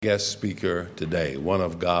Guest speaker today, one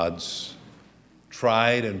of God's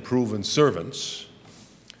tried and proven servants.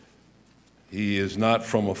 He is not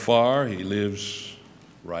from afar. He lives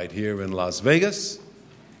right here in Las Vegas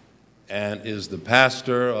and is the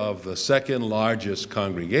pastor of the second largest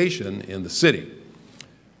congregation in the city.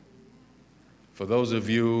 For those of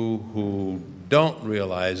you who don't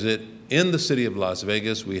realize it, in the city of Las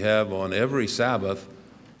Vegas, we have on every Sabbath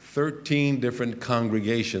 13 different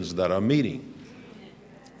congregations that are meeting.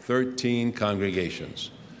 13 congregations.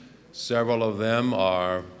 Several of them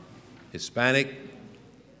are Hispanic,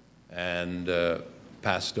 and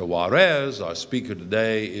Pastor Juarez, our speaker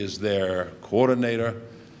today, is their coordinator.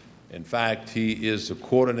 In fact, he is the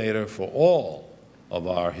coordinator for all of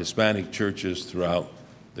our Hispanic churches throughout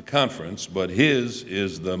the conference, but his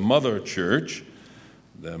is the mother church,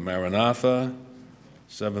 the Maranatha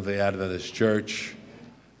Seventh-day Adventist Church,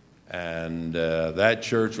 and that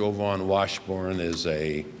church over on Washburn is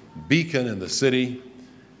a beacon in the city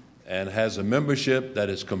and has a membership that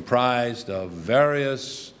is comprised of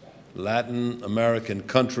various Latin American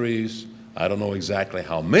countries. I don't know exactly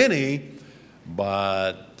how many,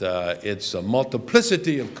 but it's a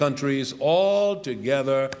multiplicity of countries all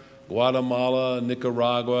together: Guatemala,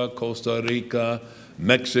 Nicaragua, Costa Rica,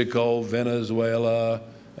 Mexico, Venezuela,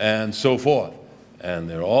 and so forth. And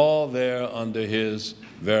they're all there under his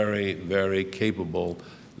very, very capable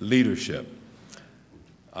leadership.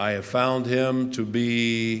 I have found him to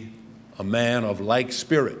be a man of like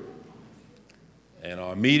spirit. In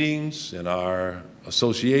our meetings, in our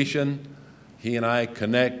association, he and I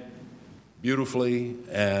connect beautifully,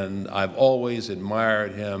 and I've always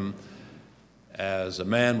admired him as a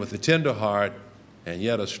man with a tender heart and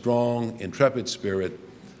yet a strong, intrepid spirit.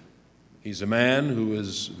 He's a man who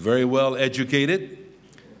is very well educated.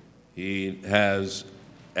 He has,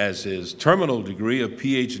 as his terminal degree, a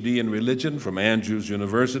PhD in religion from Andrews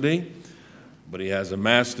University, but he has a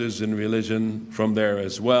master's in religion from there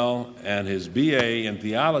as well, and his BA in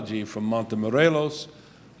theology from Montemorelos,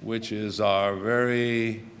 which is our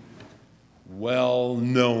very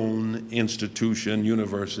well-known institution,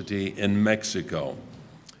 university in Mexico.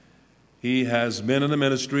 He has been in the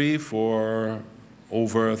ministry for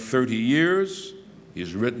over 30 years.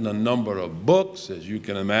 He's written a number of books, as you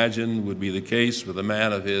can imagine would be the case with a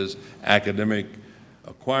man of his academic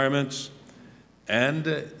acquirements.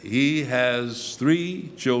 And he has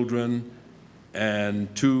 3 children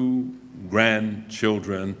and 2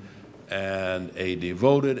 grandchildren and a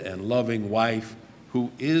devoted and loving wife who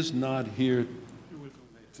is not here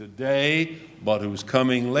today, but who's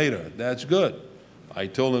coming later. That's good. I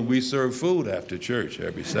told him we serve food after church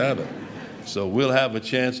every Sabbath. So we'll have a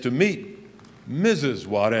chance to meet Mrs.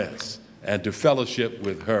 Juarez and to fellowship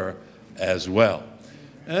with her as well.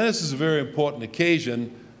 And this is a very important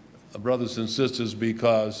occasion, brothers and sisters,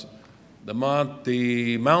 because the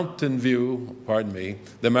Mountain View,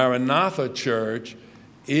 the Maranatha Church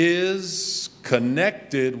is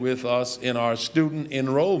connected with us in our student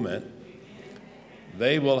enrollment.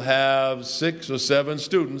 They will have 6 or 7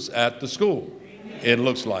 students at the school, it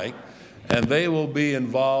looks like. And they will be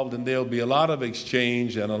involved, and there'll be a lot of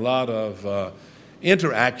exchange and a lot of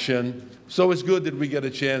interaction. So it's good that we get a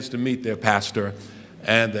chance to meet their pastor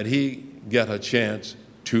and that he get a chance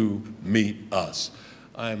to meet us.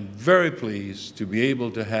 I'm very pleased to be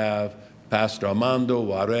able to have Pastor Armando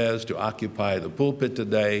Juarez to occupy the pulpit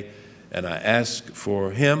today, and I ask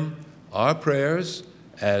for him our prayers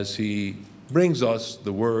as he brings us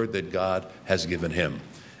the word that God has given him.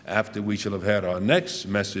 After we shall have had our next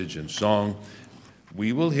message and song,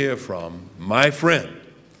 we will hear from my friend,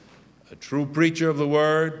 a true preacher of the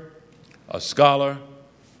word, a scholar,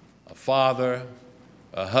 a father,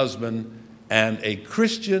 a husband, and a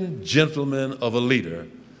Christian gentleman of a leader,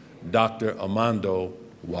 Dr. Armando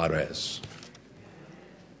Juarez.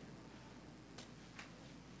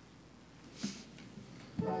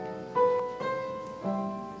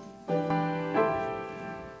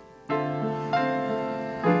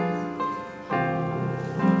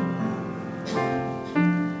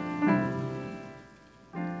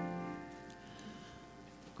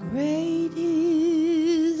 Great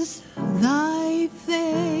is thy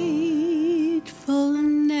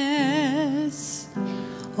faithfulness,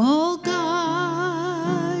 O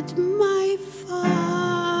God, my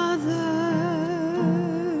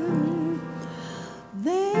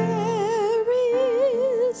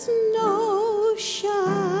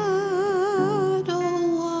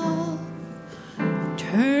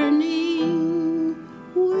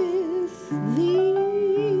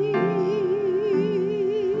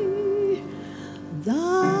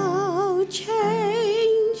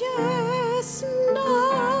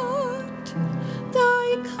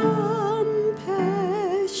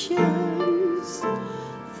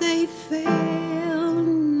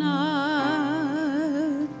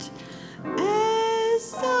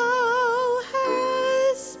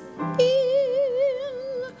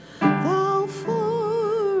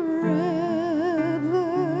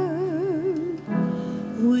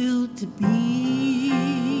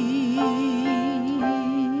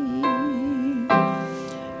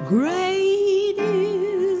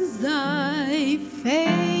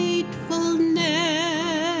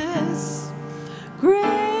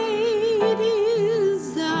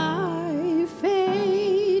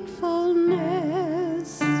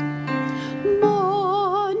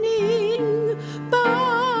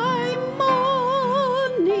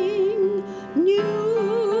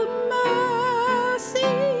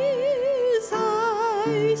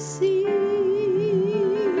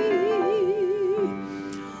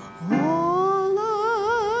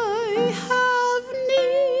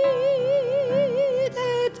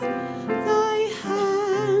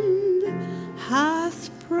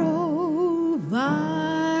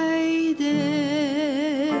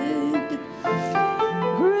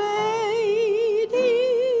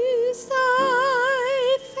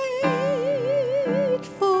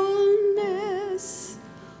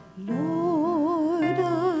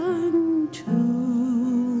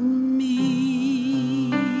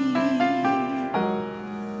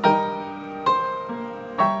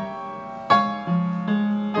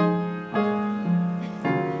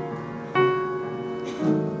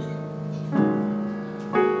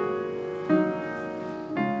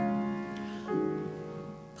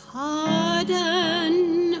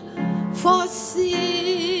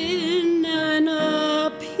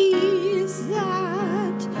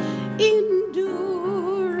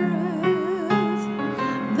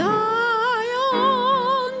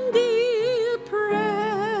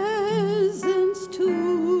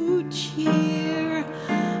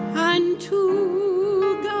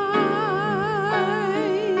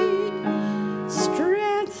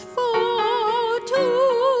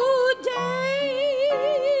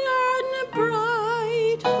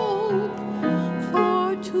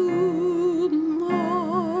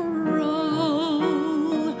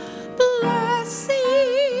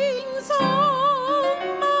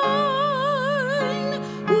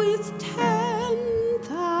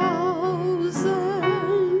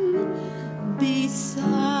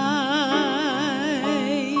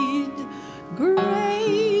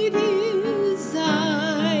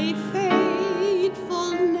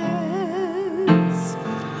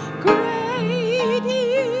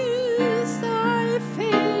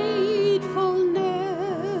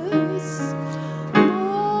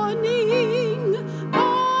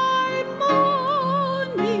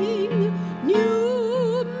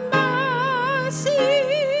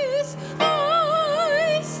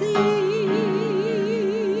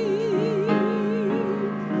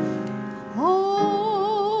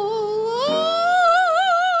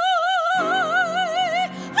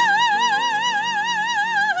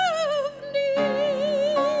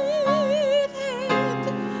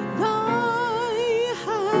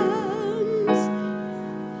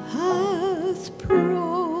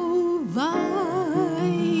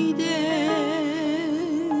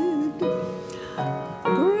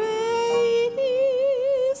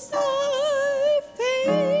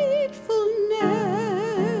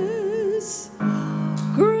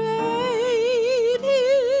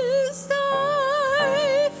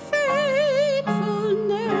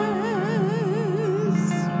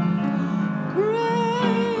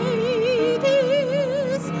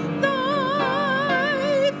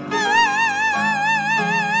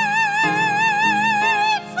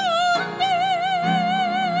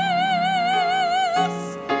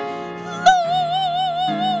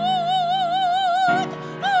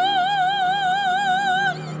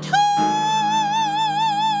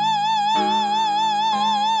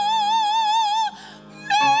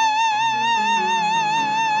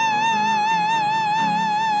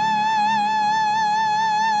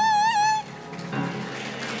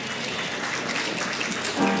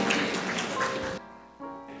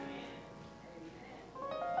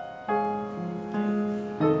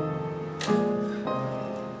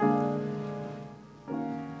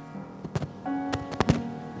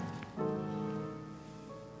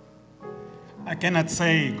I cannot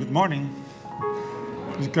say good morning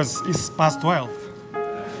because it's past 12.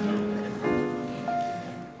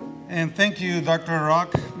 And thank you, Dr.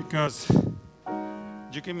 Rock, because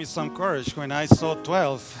you gave me some courage when I saw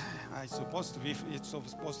 12. It's supposed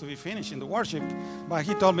to be finished in the worship, but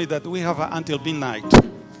he told me that we have until midnight.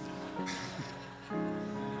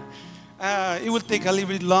 It will take a little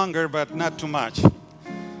bit longer, but not too much.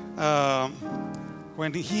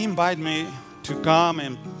 When he invited me to come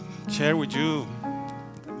and share with you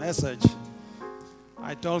the message,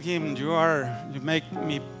 I told him, you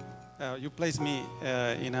place me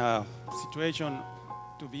in a situation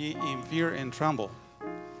to be in fear and tremble.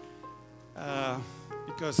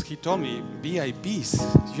 Because he told me VIPs,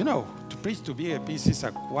 to preach to VIPs is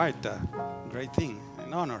quite a great thing,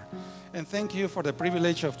 an honor. And thank you for the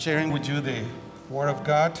privilege of sharing with you the Word of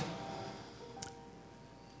God.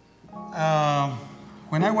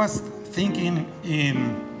 When I was thinking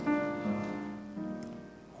in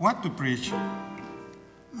what to preach,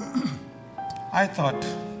 I thought,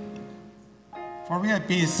 for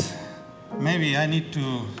VIPs, maybe I need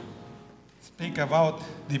to speak about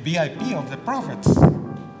the VIP of the prophets,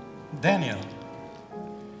 Daniel.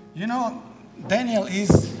 Daniel is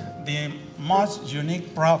the most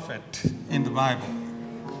unique prophet in the Bible.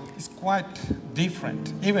 It's quite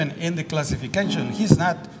different. Even in the classification, he's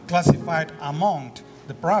not classified among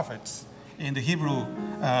the prophets in the Hebrew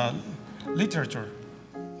literature.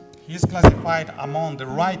 He's classified among the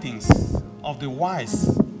writings of the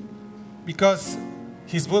wise because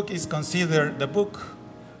his book is considered the book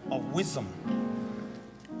of wisdom.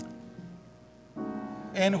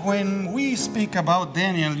 And when we speak about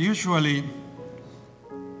Daniel, usually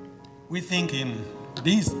we think in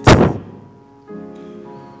beasts.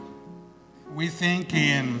 We think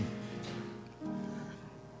in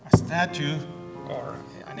a statue or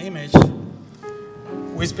an image.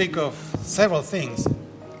 We speak of several things.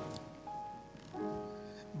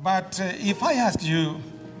 But if I ask you,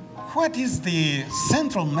 what is the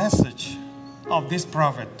central message of this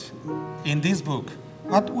prophet in this book,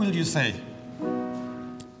 what will you say?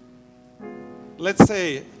 Let's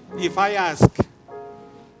say if I ask,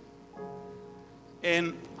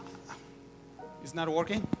 and it's not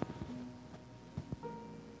working?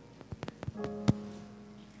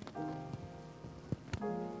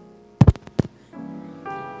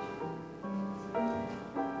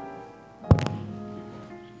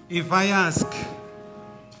 If I ask,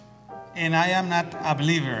 and I am not a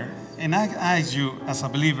believer, and I ask you as a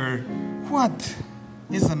believer, what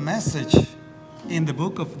is the message in the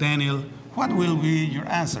book of Daniel? What will be your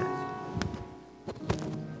answer?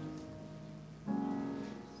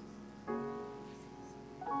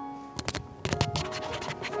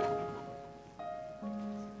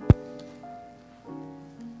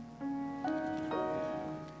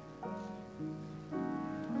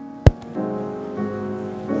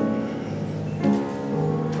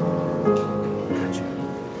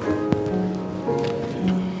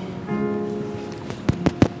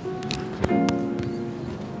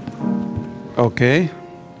 Okay.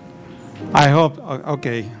 I hope,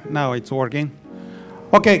 okay, now it's working.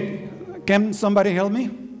 Okay, can somebody help me?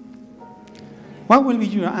 What will be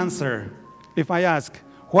your answer if I ask,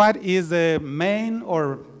 what is the main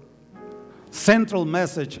or central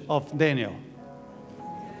message of Daniel?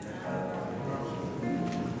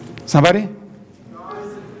 Somebody?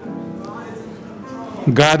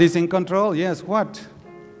 God is in control, yes, what?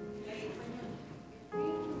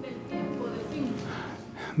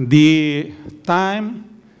 The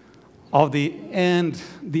time of the end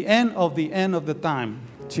of the time,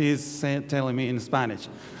 she's telling me in Spanish.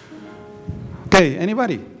 Okay,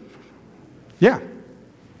 anybody? Yeah.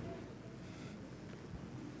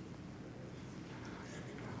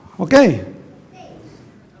 Okay.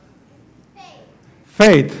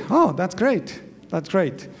 Faith. Oh, that's great. That's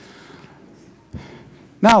great.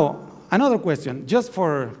 Now, another question, just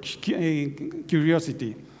for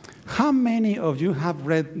curiosity. How many of you have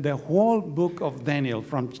read the whole book of Daniel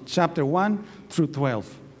from chapter 1 through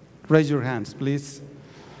 12? Raise your hands, please.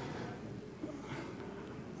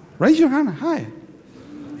 Raise your hand high.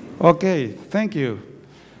 Okay, thank you.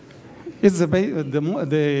 It's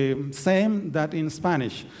the same that in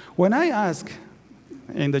Spanish. When I ask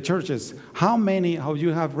in the churches, how many of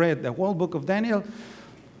you have read the whole book of Daniel?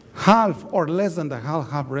 Half or less than the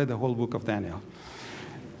half have read the whole book of Daniel.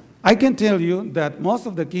 I can tell you that most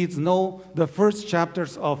of the kids know the first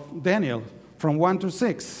chapters of Daniel from 1 to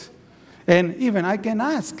 6. And even I can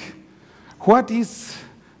ask, what is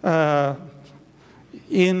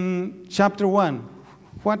in chapter 1?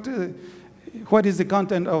 What is the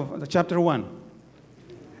content of chapter 1?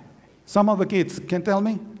 Some of the kids can tell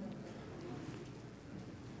me?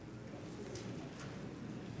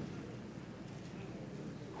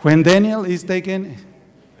 When Daniel is taken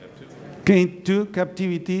into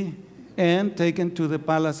captivity and taken to the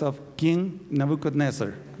palace of King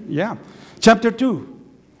Nebuchadnezzar. Yeah. Chapter 2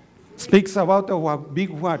 speaks about a big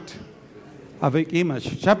what? A big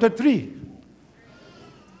image. Chapter 3.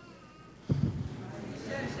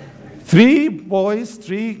 3 boys,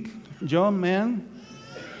 3 young men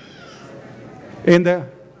in the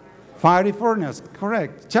fiery furnace.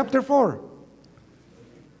 Correct. Chapter 4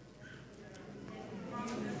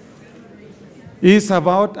 is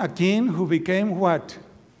about a king who became what?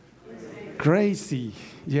 Crazy.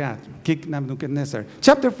 Yeah, King Nebuchadnezzar.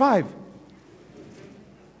 Chapter 5.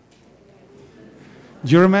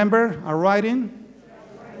 Do you remember a writing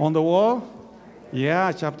on the wall?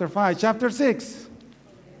 Yeah, chapter 5. Chapter 6.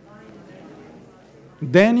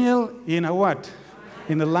 Daniel in a what?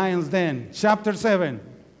 In the lion's den. Chapter 7.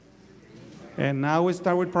 And now we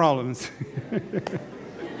start with problems.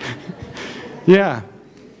 Yeah.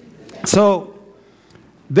 So,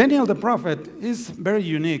 Daniel the prophet is very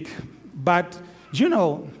unique. But, you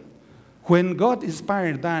know, when God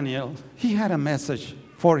inspired Daniel, he had a message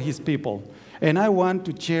for his people. And I want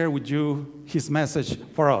to share with you his message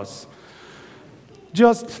for us.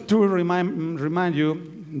 Just to remind you,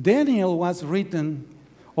 Daniel was written,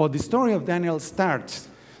 or the story of Daniel starts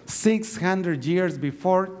 600 years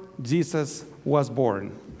before Jesus was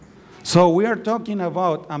born. So we are talking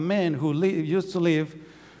about a man who used to live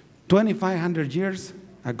 2,500 years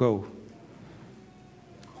ago.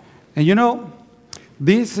 And you know,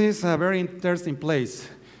 this is a very interesting place.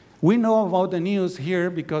 We know about the news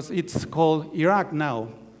here because it's called Iraq now,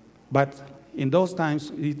 but in those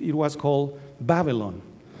times it was called Babylon.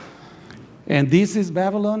 And this is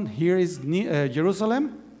Babylon, here is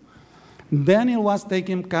Jerusalem. Daniel was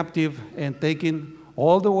taken captive and taken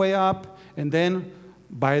all the way up, and then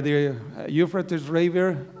by the Euphrates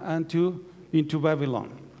River into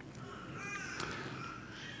Babylon.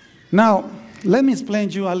 Now, let me explain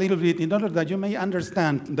to you a little bit in order that you may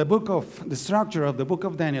understand the structure of the book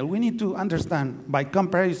of Daniel. We need to understand by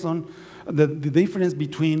comparison the difference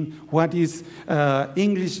between what is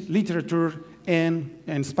English literature and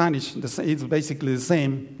Spanish. It's basically the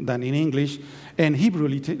same than in English, and Hebrew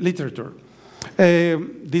literature.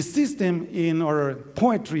 The system in our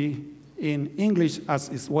poetry in English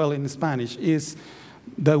as well in Spanish is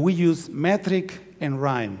that we use metric and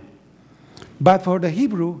rhyme. But for the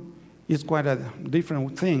Hebrew, it's quite a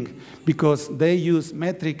different thing because they use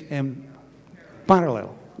metric and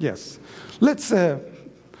parallel. Yes. Let's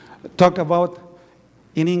talk about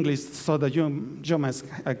in English so that you must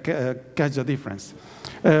catch the difference.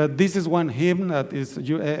 This is one hymn that is,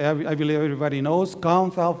 I believe everybody knows. Come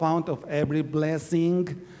thou fount of every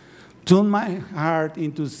blessing, tune my heart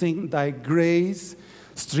into sing thy grace,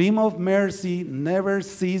 stream of mercy never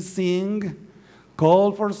ceasing,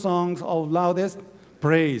 call for songs of loudest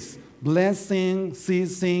praise. Blessing,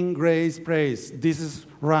 ceasing, grace, praise. This is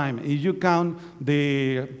rhyme. If you count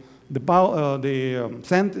the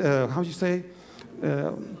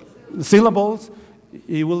syllables,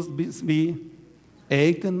 it will be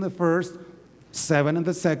 8 in the first, 7 in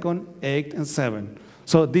the second, 8 and 7.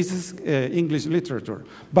 So this is English literature.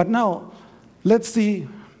 But now, let's see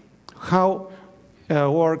how it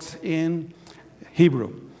works in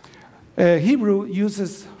Hebrew. Hebrew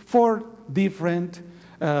uses 4 different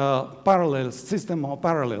system of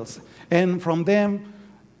parallels, and from them,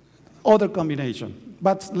 other combination.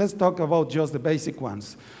 But let's talk about just the basic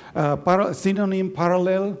ones. Synonym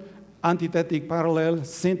parallel, antithetic parallel,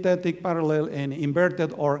 synthetic parallel, and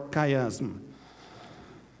inverted or chiasm.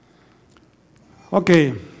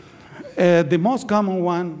 Okay, the most common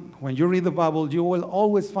one, when you read the Bible, you will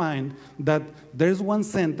always find that there's one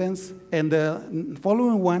sentence, and the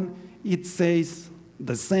following one, it says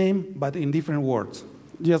the same, but in different words.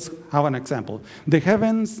 Just have an example. The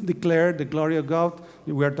heavens declare the glory of God.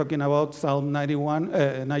 We are talking about Psalm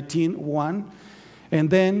 19:1. And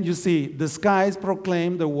then you see, the skies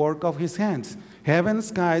proclaim the work of his hands. Heaven,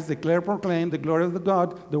 skies proclaim the glory of the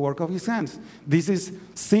God, the work of his hands. This is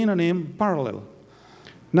synonym parallel.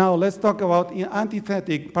 Now let's talk about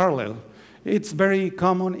antithetic parallel. It's very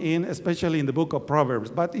common especially in the book of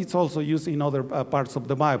Proverbs, but it's also used in other parts of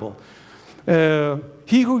the Bible.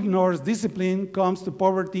 He who ignores discipline comes to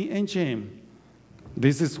poverty and shame.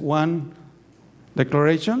 This is one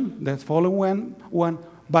declaration. That's following one.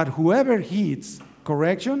 But whoever heeds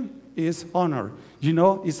correction is honor. You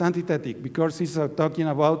know, it's antithetic because he's talking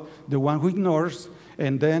about the one who ignores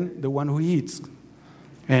and then the one who heeds,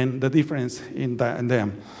 and the difference in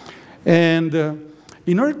them. And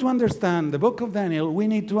in order to understand the book of Daniel, we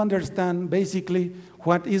need to understand basically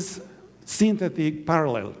what is synthetic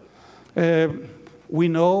parallel. we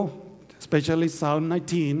know, especially Psalm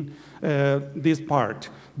 19, this part.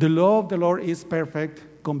 The law of the Lord is perfect,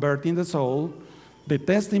 converting the soul. The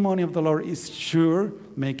testimony of the Lord is sure,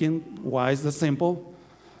 making wise the simple.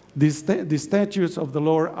 The statutes of the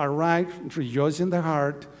Lord are right, rejoicing the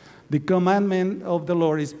heart. The commandment of the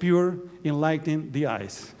Lord is pure, enlightening the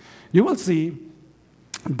eyes. You will see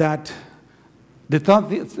that the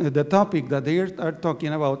topic that they are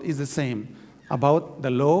talking about is the same, about the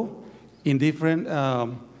law in different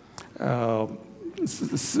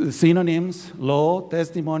synonyms: law,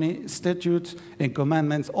 testimony, statutes, and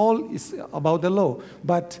commandments. All is about the law.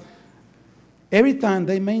 But every time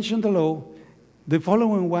they mention the law, the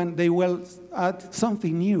following one, they will add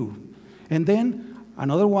something new. And then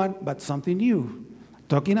another one, but something new.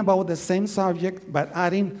 Talking about the same subject, but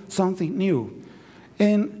adding something new.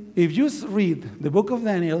 And if you read the book of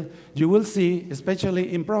Daniel, you will see,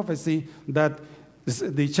 especially in prophecy, that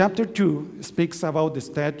the chapter 2 speaks about the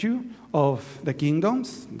statue of the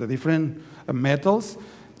kingdoms, the different metals.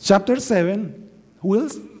 Chapter 7 will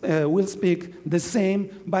speak the same,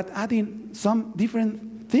 but adding some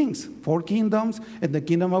different things. 4 kingdoms, and the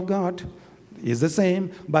kingdom of God is the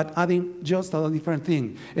same, but adding just a different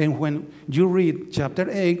thing. And when you read chapter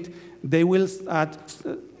 8, they will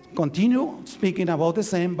continue speaking about the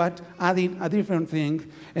same, but adding a different thing.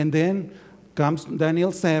 And then comes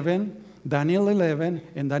Daniel 7, Daniel 11,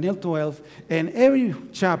 and Daniel 12. And every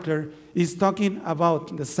chapter is talking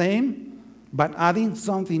about the same, but adding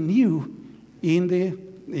something new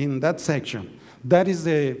in that section. That is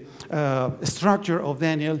the structure of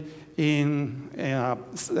Daniel in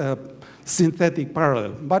synthetic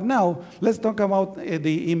parallel. But now, let's talk about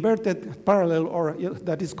the inverted parallel, or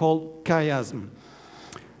that is called chiasm.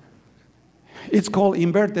 It's called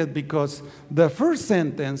inverted because the first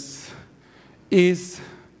sentence is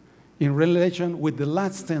in relation with the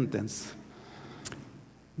last sentence.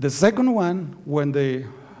 The second one, when the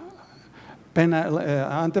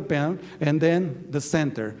antepen, and then the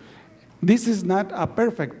center. This is not a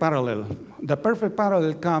perfect parallel. The perfect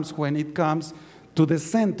parallel comes when it comes to the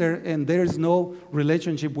center and there is no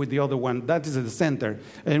relationship with the other one. That is the center.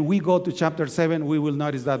 And we go to chapter 7, we will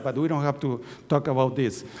notice that, but we don't have to talk about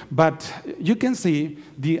this. But you can see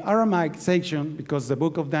the Aramaic section, because the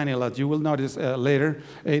book of Daniel, as you will notice later,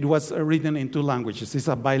 it was written in 2 languages. It's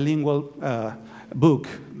a bilingual book.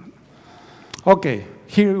 Okay,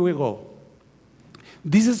 here we go.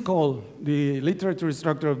 This is called, the literary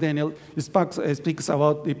structure of Daniel speaks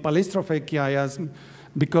about the palistrophe chiasm,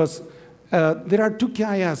 because there are 2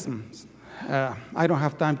 chiasms. I don't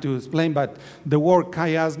have time to explain, but the word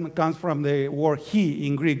chiasm comes from the word he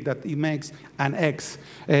in Greek, that it makes an X.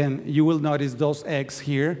 And you will notice those X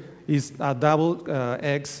here is a double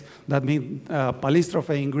X. That means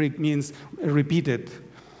palistrophe in Greek means repeated.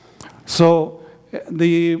 So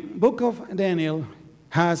the book of Daniel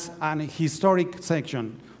has an historic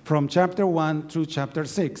section from chapter 1 through chapter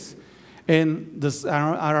 6. And the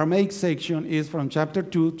Aramaic section is from chapter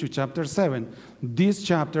 2 to chapter 7. These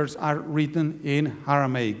chapters are written in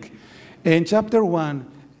Aramaic. And chapter 1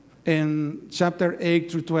 and chapter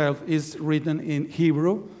 8 through 12 is written in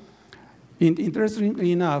Hebrew.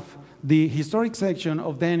 Interestingly enough, the historic section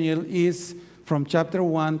of Daniel is from chapter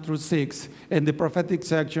 1 through 6, and the prophetic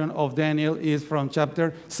section of Daniel is from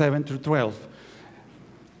chapter 7 through 12.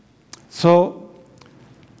 So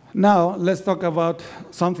now let's talk about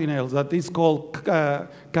something else that is called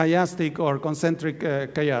chiastic or concentric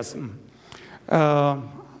chiasm.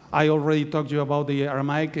 I already talked to you about the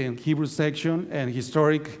Aramaic and Hebrew section and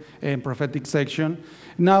historic and prophetic section.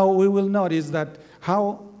 Now we will notice that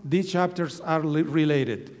how these chapters are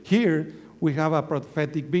related. Here we have a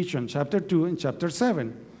prophetic vision, chapter 2 and chapter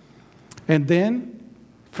 7. And then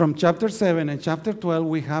from chapter 7 and chapter 12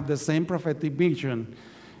 we have the same prophetic vision.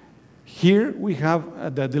 Here we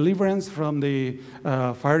have the deliverance from the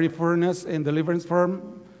fiery furnace and deliverance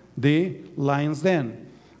from the lion's den.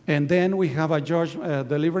 And then we have a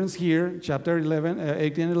deliverance here, chapter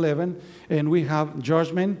 18 and 11, and we have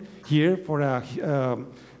judgment here for a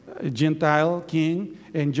Gentile king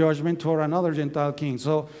and judgment for another Gentile king.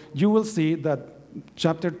 So you will see that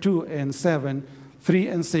chapter 2 and 7, 3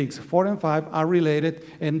 and 6, 4 and 5 are related,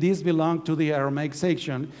 and these belong to the Aramaic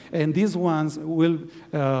section, and these ones will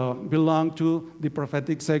belong to the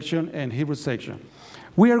prophetic section and Hebrew section.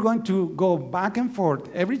 We are going to go back and forth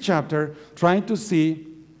every chapter trying to see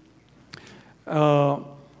the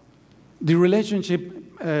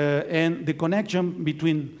relationship and the connection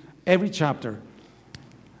between every chapter.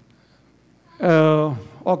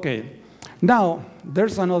 Okay, now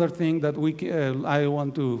there's another thing that I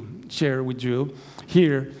want to share with you.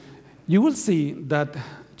 Here, you will see that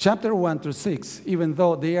chapter 1 through 6, even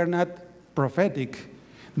though they are not prophetic,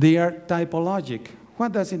 they are typologic.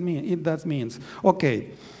 What does it mean? It does means, okay,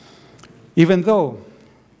 even though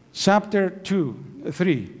chapter 2,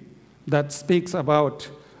 3, that speaks about,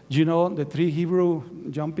 the 3 Hebrew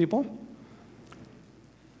young people?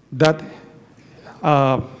 That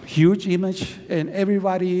huge image, and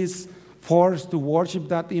everybody is forced to worship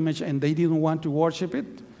that image, and they didn't want to worship it.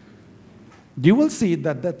 You will see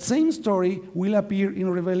that that same story will appear in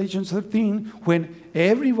Revelation 13 when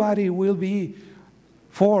everybody will be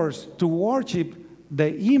forced to worship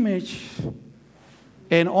the image,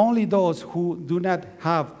 and only those who do not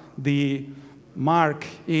have the mark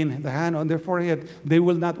in the hand on their forehead, they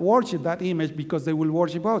will not worship that image because they will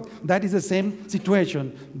worship out. That is the same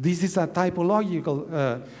situation. This is a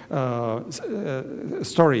typological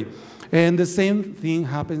story. And the same thing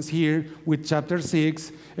happens here with chapter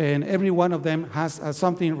 6, and every one of them has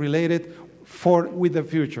something related with the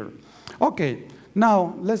future. Okay,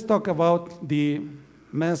 now let's talk about the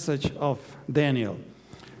message of Daniel.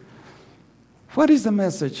 What is the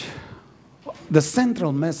message, the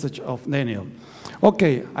central message of Daniel?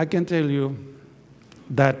 Okay, I can tell you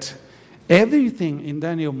that everything in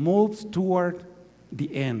Daniel moves toward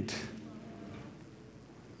the end.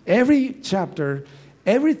 Every chapter,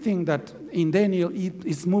 everything that in Daniel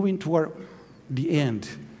is moving toward the end.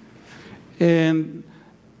 And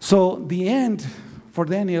so the end for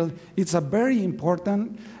Daniel, it's a very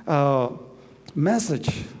important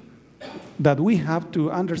message that we have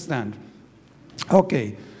to understand.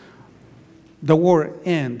 Okay, the word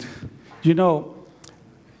end.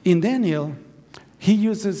 In Daniel, he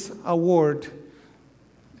uses a word,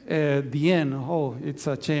 the end. Oh, it's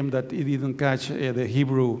a shame that he didn't catch the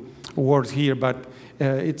Hebrew words here, but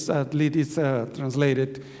it's at least it's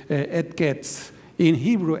translated et ketz. In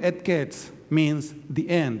Hebrew, et ketz means the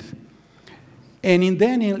end. And in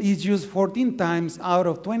Daniel, it's used 14 times out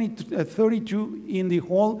of 32 in the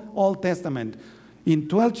whole Old Testament. In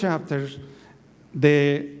 12 chapters,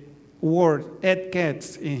 the word et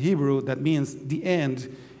ketz in Hebrew, that means the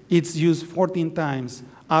end, it's used 14 times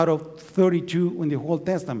out of 32 in the whole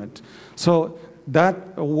Testament. So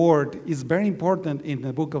that word is very important in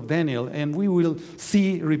the book of Daniel, and we will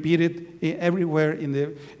see repeated everywhere in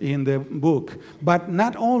the book. But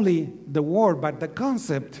not only the word, but the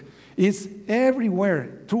concept is everywhere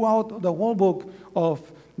throughout the whole book of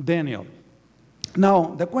Daniel.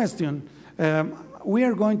 Now, the question, we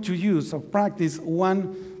are going to use or practice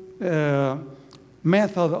one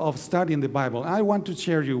method of studying the Bible. I want to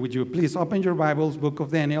share with you. Please open your Bibles, book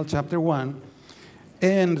of Daniel, chapter 1.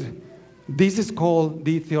 And this is called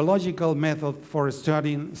the theological method for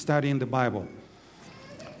studying the Bible.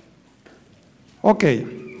 Okay,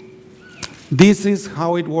 this is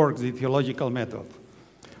how it works, the theological method.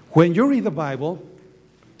 When you read the Bible,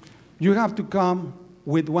 you have to come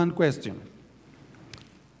with one question.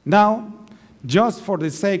 Now, just for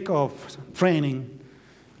the sake of training,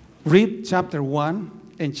 read chapter 1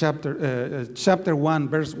 and chapter 1,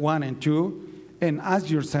 verse 1 and 2, and ask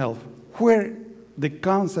yourself where the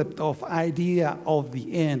concept of idea of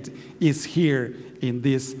the end is here in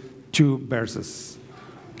these 2 verses.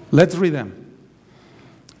 Let's read them.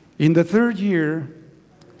 In the 3rd year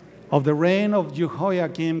of the reign of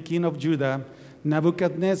Jehoiakim, king of Judah,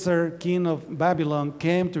 Nebuchadnezzar, king of Babylon,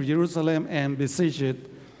 came to Jerusalem and besieged it.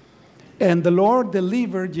 And the Lord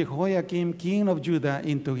delivered Jehoiakim, king of Judah,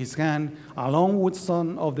 into his hand, along with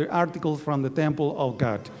some of the articles from the temple of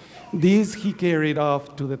God. These he carried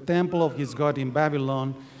off to the temple of his God in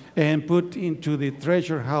Babylon and put into the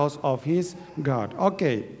treasure house of his God.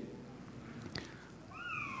 Okay.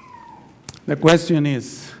 The question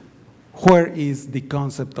is, where is the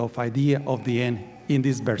concept of idea of the end in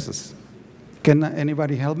these verses? Can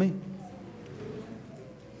anybody help me?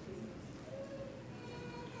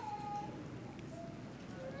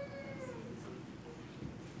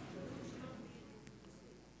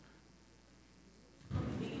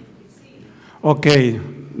 Okay,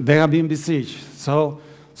 they have been besieged, so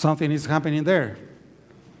something is happening there.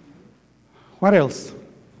 What else?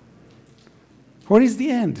 Where is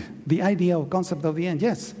the end? The idea or concept of the end,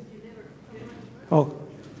 yes. Oh.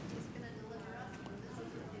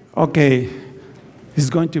 Okay,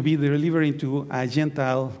 it's going to be delivered into a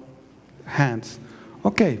Gentile hands.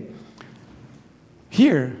 Okay,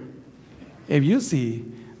 here, if you see,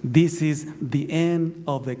 this is the end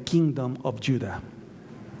of the kingdom of Judah.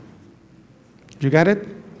 You got it?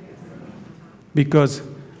 Because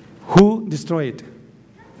who destroyed?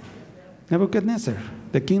 Nebuchadnezzar,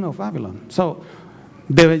 the king of Babylon. So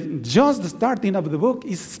just the starting of the book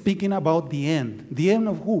is speaking about the end. The end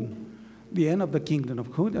of whom? the end of the kingdom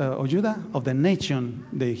of Judah, of the nation,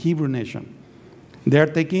 the Hebrew nation. They are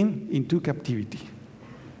taken into captivity.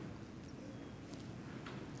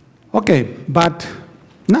 Okay, but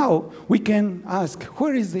now we can ask,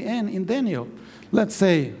 where is the end in Daniel? Let's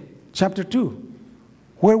say chapter 2,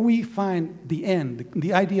 where we find the end,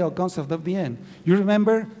 the idea or concept of the end. You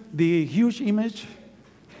remember the huge image?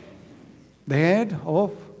 The head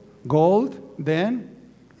of gold, then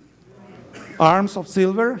arms of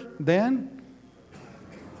silver, then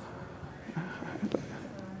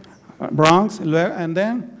bronze, and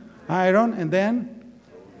then iron,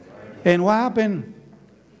 and what happened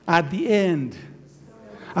at the end?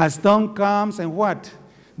 A stone comes and what?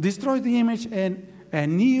 Destroys the image, and a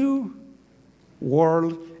new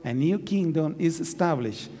world, a new kingdom is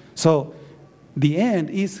established. So the end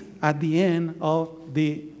is at the end of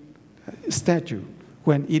the statue,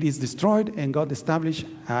 when it is destroyed and God established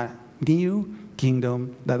a new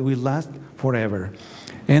kingdom that will last forever.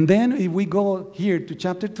 And then if we go here to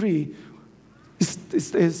chapter 3,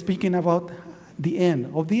 it's speaking about the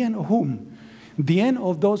end. Of the end of whom? The end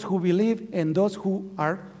of those who believe and those who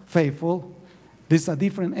are faithful. This is a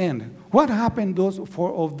different end. What happened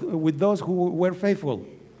with those who were faithful?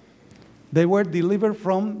 They were delivered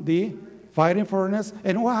from the firing furnace.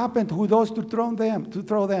 And what happened to those to throw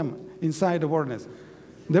them inside the furnace?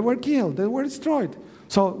 They were killed. They were destroyed.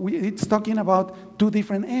 So it's talking about two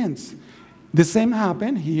different ends. The same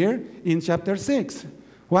happened here in chapter 6.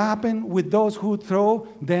 What happened with those who throw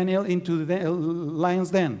Daniel into the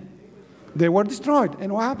lion's den? They were destroyed.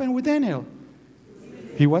 And what happened with Daniel?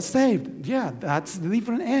 He was saved. Yeah, that's the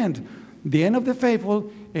different end. The end of the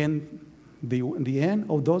faithful and the end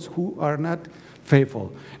of those who are not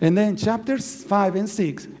faithful. And then chapters 5 and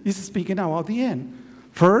 6 is speaking about the end.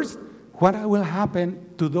 First, what will happen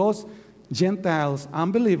to those Gentiles,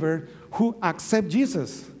 unbelievers, who accept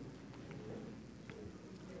Jesus?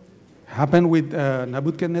 Happened with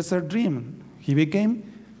Nebuchadnezzar's dream. He became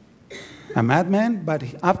a madman, but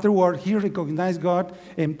afterward he recognized God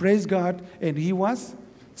and praised God, and he was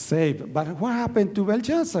saved. But what happened to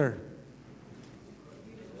Belshazzar?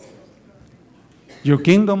 Your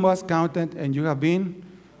kingdom was counted, and you have been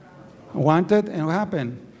wanted, and what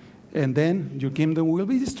happened? And then your kingdom will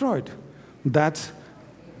be destroyed. That's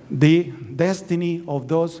the destiny of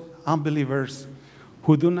those unbelievers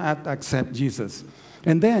who do not accept Jesus.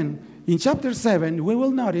 And then in chapter 7, we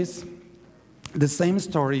will notice the same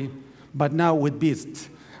story, but now with beasts.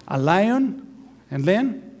 A lion, and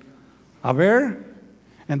then a bear,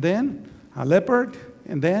 and then a leopard,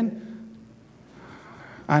 and then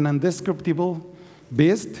an indescribable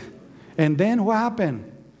beast. And then what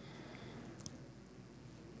happened?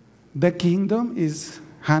 The kingdom is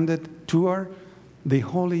handed toward the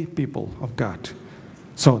holy people of God.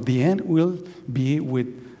 So the end will be with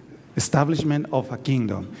establishment of a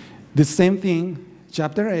kingdom. The same thing,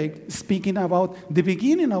 chapter 8, speaking about the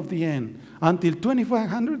beginning of the end until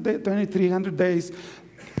 2300 days.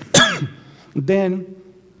 Then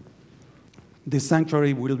the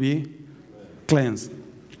sanctuary will be cleansed.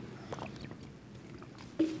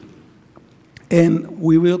 And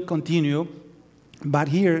we will continue, but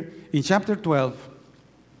here in chapter 12,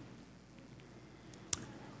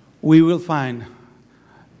 we will find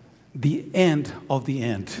the end of the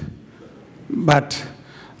end. But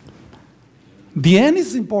the end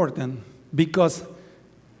is important because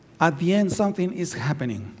at the end something is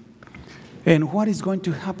happening. And what is going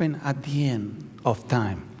to happen at the end of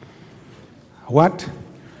time? What?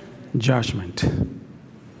 Judgment.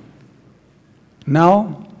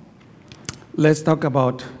 Now, let's talk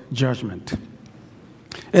about judgment.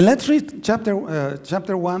 And let's read chapter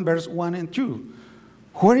 1, verse 1 and 2.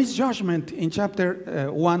 Where is judgment in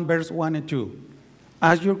chapter 1, verse 1 and 2?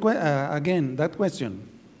 Ask your again that question.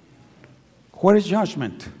 Where is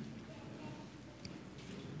judgment?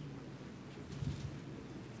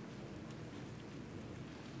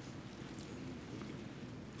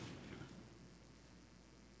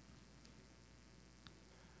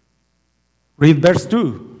 Read verse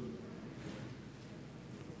 2.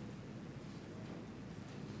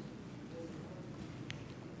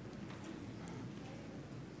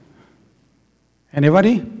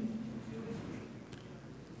 Anybody?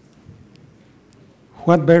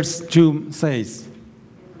 What verse 2 says?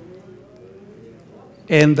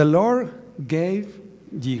 And the Lord gave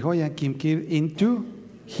Jehoiakim into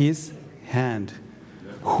his hand.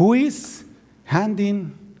 Who is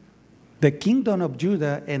handing the kingdom of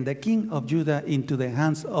Judah and the king of Judah into the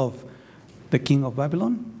hands of the king of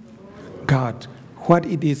Babylon? God. What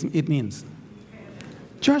it is, it means?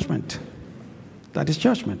 Judgment. That is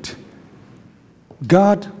judgment.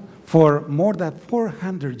 God, for more than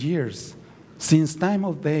 400 years, since time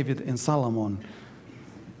of David and Solomon,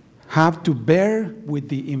 have to bear with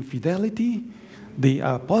the infidelity, the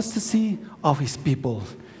apostasy of his people.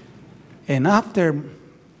 And after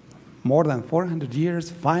more than 400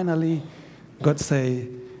 years, finally, God say,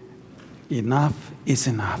 enough is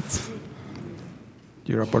enough.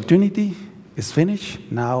 Your opportunity is finished.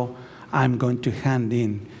 Now I'm going to hand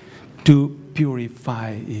in to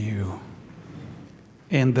purify you.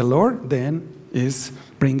 And the Lord then is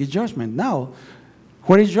bringing judgment. Now,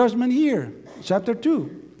 where is judgment here? Chapter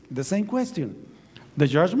 2, the same question. The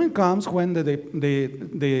judgment comes when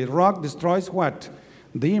the rock destroys what?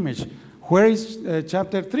 The image. Where is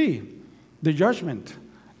chapter 3? The judgment.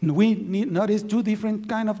 We need notice two different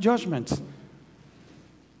kind of judgments.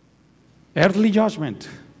 Earthly judgment.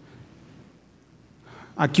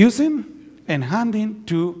 Accusing and handing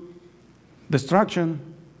to destruction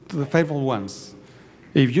to the faithful ones.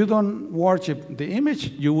 If you don't worship the image,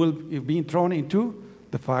 you will be thrown into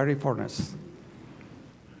the fiery furnace.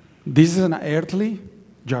 This is an earthly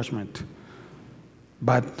judgment.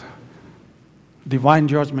 But divine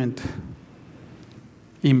judgment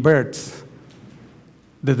inverts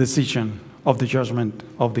the decision of the judgment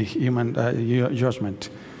of the human judgment.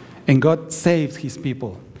 And God saves his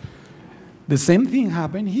people. The same thing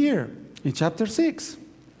happened here in chapter 6.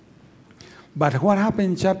 But what happened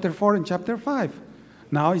in chapter 4 and chapter 5?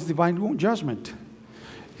 Now is divine judgment.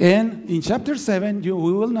 And in chapter 7, we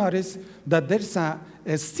will notice that there's a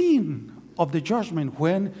scene of the judgment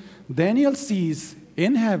when Daniel sees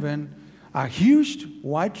in heaven a huge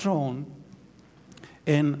white throne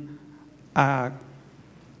and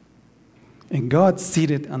God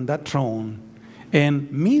seated on that throne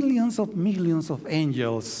and millions of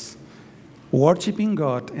angels worshiping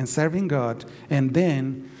God and serving God. And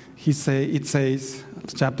then it says,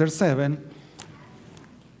 chapter 7,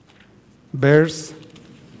 verse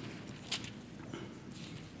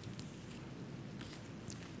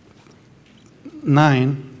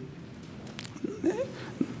 9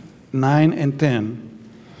 and 10.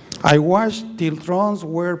 I watched till thrones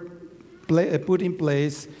were put in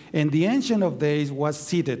place, and the Ancient of Days was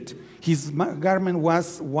seated. His garment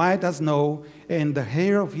was white as snow, and the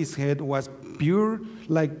hair of his head was pure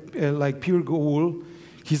like pure gold.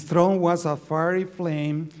 His throne was a fiery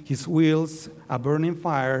flame, his wheels a burning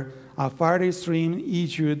fire. A fiery stream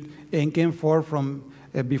issued and came forth from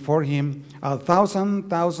before him.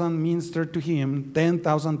 1,000 ministered to him.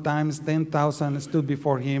 10,000 times 10,000 stood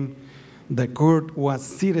before him. The court was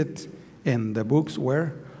seated, and the books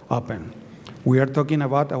were open. We are talking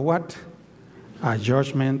about a what? A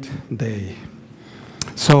judgment day.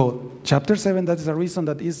 So, chapter 7, that is the reason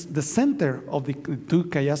that is the center of the two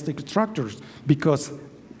chiastic structures, because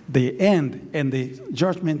the end and the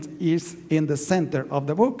judgment is in the center of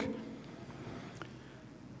the book.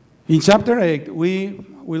 In chapter 8, we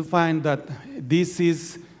will find that this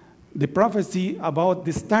is the prophecy about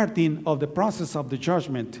the starting of the process of the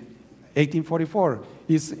judgment. 1844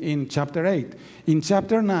 is in chapter 8. In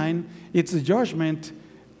chapter 9, it's a judgment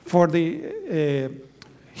for the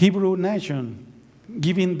Hebrew nation,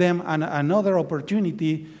 giving them another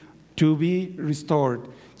opportunity to be restored.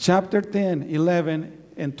 Chapter 10, 11,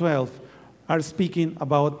 and 12 are speaking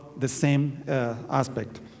about the same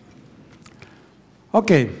aspect.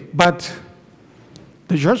 Okay, but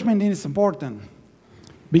the judgment is important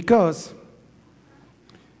because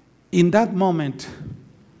in that moment,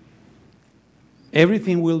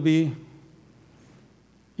 everything will be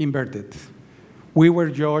inverted. We were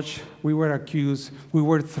judged, we were accused, we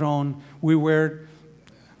were thrown, we were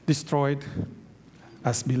destroyed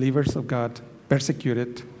as believers of God,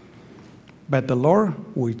 persecuted. But the Lord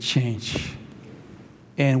will change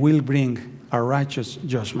and will bring a righteous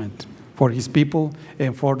judgment for his people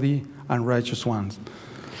and for the unrighteous ones.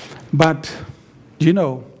 But, in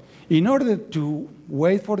order to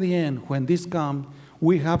wait for the end, when this comes,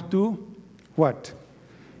 we have to, what?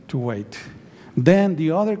 To wait. Then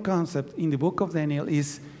the other concept in the book of Daniel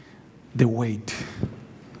is the wait.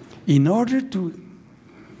 In order to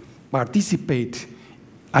participate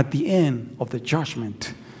at the end of the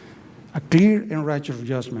judgment, a clear and righteous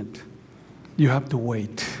judgment, you have to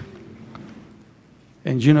wait.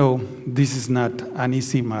 And this is not an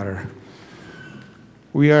easy matter.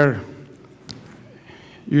 We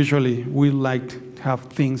like to have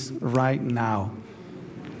things right now.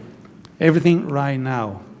 Everything right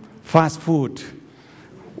now. Fast food.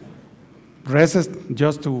 Dresses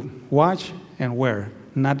just to watch and wear,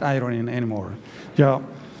 not ironing anymore. So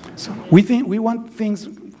we want things,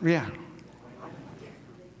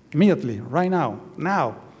 immediately, right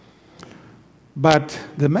now. But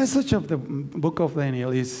the message of the book of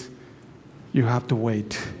Daniel is you have to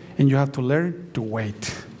wait. and you have to learn to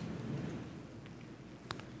wait.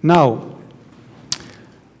 Now,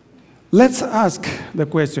 let's ask the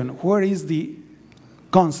question, where is the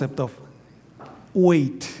concept of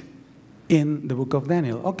wait in the book of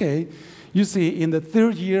Daniel? Okay, you see, in the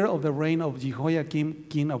 3rd year of the reign of Jehoiakim,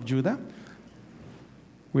 king of Judah,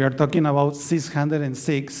 we are talking about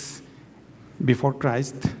 606 before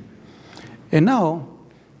Christ. And now,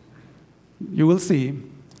 you will see,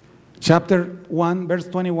 chapter 1, verse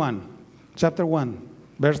 21. Chapter 1,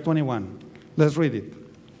 verse 21. Let's read it.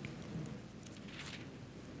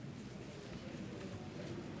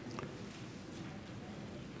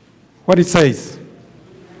 What it says.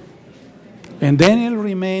 And Daniel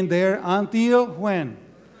remained there until when?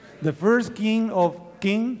 The first king of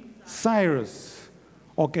King Cyrus.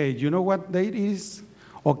 Okay, you know what date is?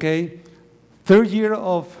 Okay, 3rd year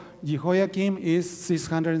of Jehoiakim is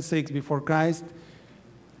 606 before Christ.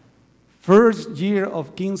 1st year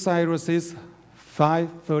of King Cyrus is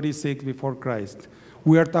 536 before Christ.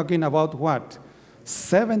 We are talking about what?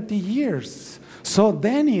 70 years. So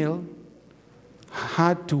Daniel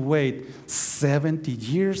had to wait 70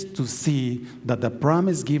 years to see that the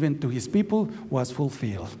promise given to his people was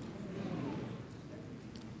fulfilled.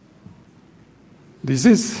 This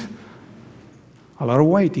is a lot of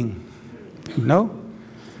waiting, no?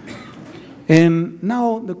 And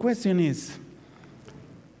now the question is,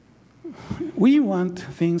 we want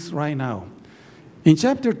things right now. In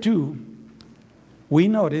chapter 2, we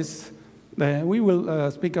notice that we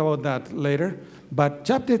will speak about that later, but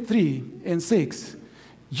chapter 3 and 6,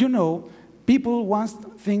 you know, people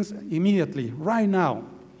want things immediately, right now.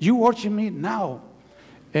 You worship me now.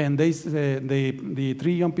 And the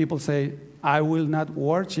 3 young people say, I will not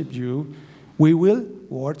worship you. We will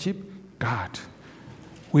worship God.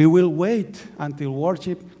 We will wait until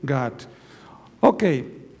worship God. Okay,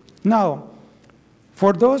 now,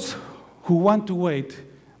 for those who want to wait,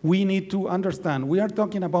 we need to understand. We are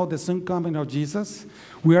talking about the soon coming of Jesus.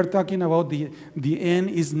 We are talking about the end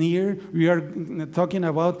is near. We are talking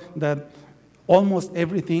about that almost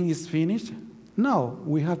everything is finished. No,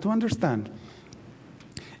 we have to understand.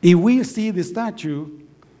 If we see the statue,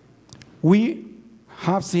 we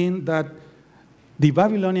have seen that the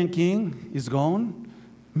Babylonian king is gone,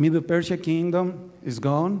 Middle Persia kingdom is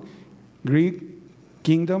gone, Greek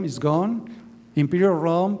kingdom is gone, Imperial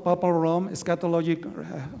Rome, Papal Rome, eschatologic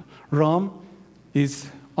Rome is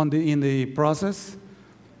in the process.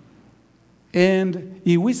 And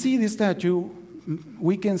if we see the statue,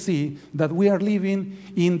 we can see that we are living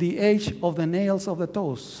in the age of the nails of the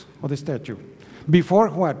toes of the statue. Before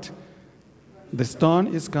what? The stone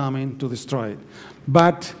is coming to destroy it.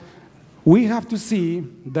 But we have to see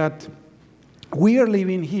that we are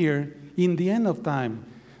living here in the end of time.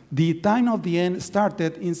 The time of the end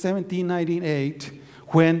started in 1798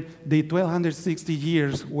 when the 1260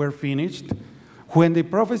 years were finished, when the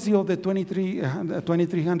prophecy of the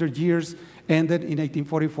 2300 years ended in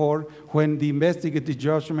 1844, when the investigative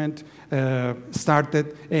judgment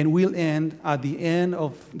started and will end at the end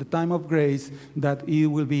of the time of grace, that it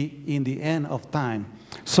will be in the end of time.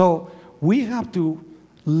 So we have to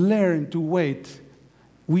learn to wait.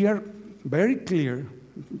 We are very clear,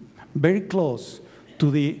 very close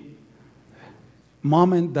to the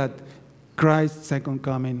moment that Christ's second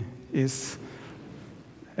coming is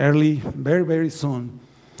early, very, very soon.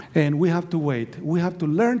 And we have to wait. We have to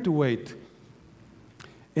learn to wait.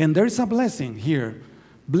 And there's a blessing here.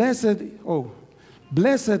 Blessed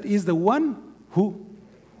is the one who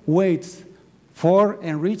waits for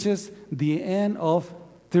and reaches the end of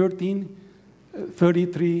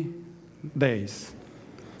 33 days.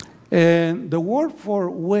 And the word for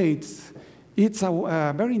waits, it's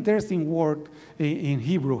a very interesting word in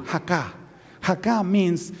Hebrew, hakah. Hakah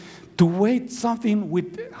means to wait something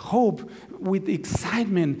with hope, with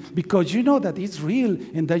excitement, because you know that it's real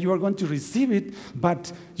and that you are going to receive it,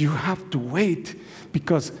 but you have to wait,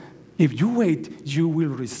 because if you wait, you will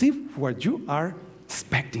receive what you are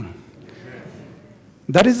expecting.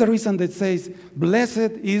 That is the reason that says,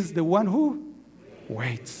 blessed is the one who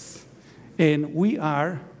waits. And we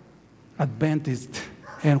are Adventist.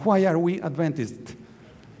 And why are we Adventist?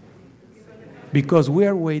 Because we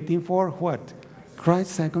are waiting for what?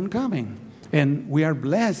 Christ's second coming. And we are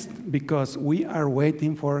blessed because we are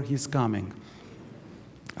waiting for his coming.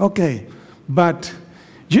 Okay, but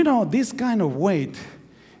you know, this kind of wait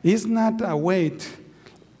is not a wait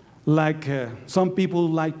like some people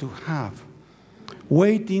like to have.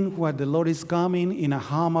 Waiting what the Lord is coming in a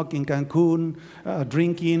hammock in Cancun,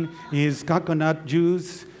 drinking his coconut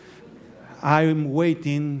juice. I'm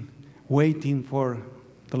waiting for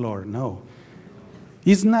the Lord. No.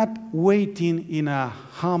 He's not waiting in a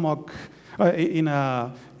hammock, in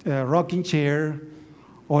a rocking chair,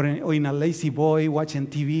 or in a lazy boy watching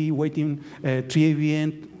TV, waiting 3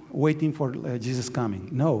 a.m., waiting for Jesus coming.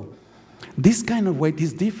 No. This kind of wait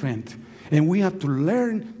is different. And we have to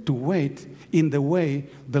learn to wait in the way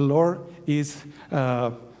the Lord is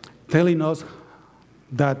telling us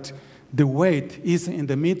that the wait is in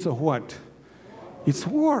the midst of what? It's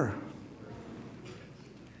war.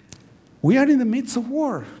 We are in the midst of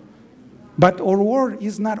war. But our war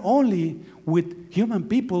is not only with human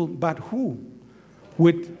people, but who?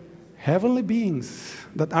 With heavenly beings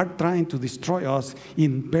that are trying to destroy us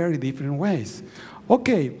in very different ways.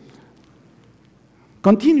 Okay,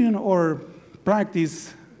 continuing our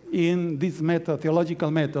practice in this method,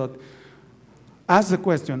 theological method, ask the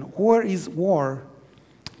question, where is war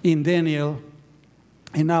in Daniel?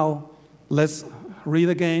 And now, let's read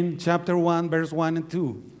again, chapter 1, verse 1 and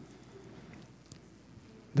 2.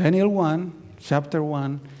 Daniel 1, chapter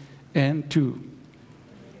 1 and 2.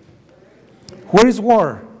 Where is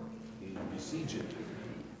war?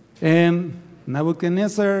 And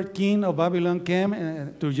Nebuchadnezzar, king of Babylon,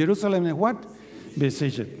 came to Jerusalem and what?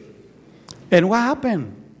 Besieged it. And what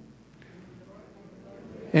happened?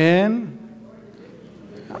 And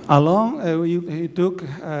along, he took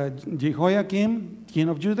Jehoiakim, king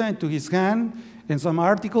of Judah, into his hand, and some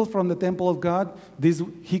articles from the temple of God. This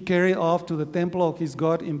he carried off to the temple of his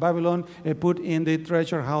God in Babylon and put in the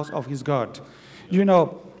treasure house of his God. You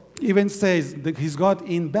know, even says that his God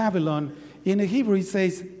in Babylon. In the Hebrew, it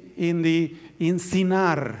says in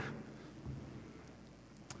Sinar.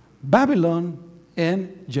 Babylon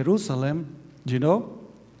and Jerusalem, you know,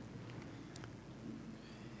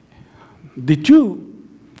 the two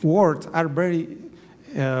words are very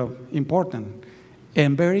important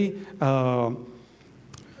and very,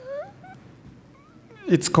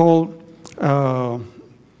 it's called,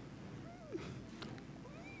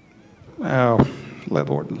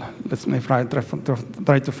 let's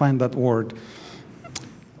try to find that word.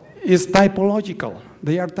 Is typological.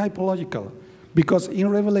 They are typological. Because in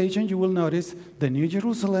Revelation, you will notice the New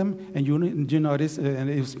Jerusalem, and you notice, and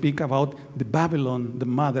you speak about the Babylon, the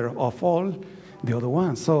mother of all the other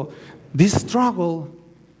ones. So this struggle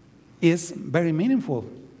is very meaningful.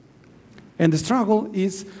 And the struggle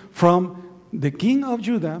is from the king of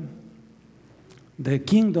Judah, the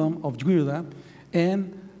kingdom of Judah,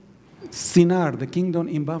 and Sinar, the kingdom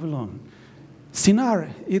in Babylon. Sinar,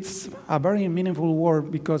 it's a very meaningful word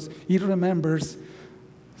because it remembers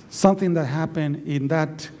something that happened in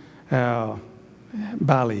that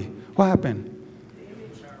valley. What happened?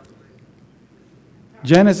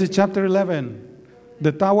 Genesis chapter 11.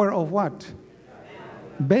 The tower of what?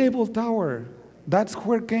 Babel Tower. That's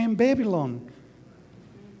where came Babylon.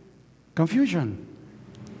 Confusion.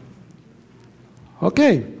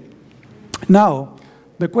 Okay. Now,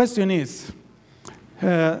 the question is,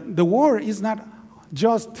 the war is not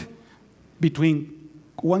just between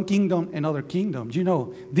one kingdom and another kingdom. You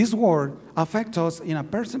know, this war affects us in a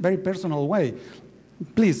very personal way.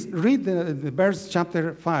 Please, read the verse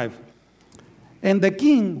chapter 5. And the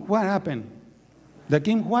king, what happened? The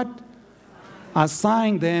king what?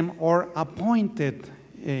 Assigned them or appointed,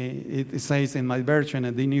 it says in my version,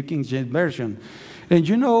 in the New King James Version. And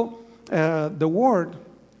you know, the word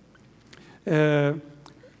in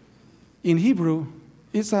Hebrew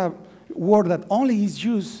is a word that only is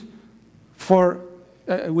used for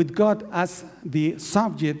with God as the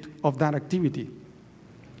subject of that activity.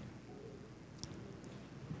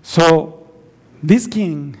 So this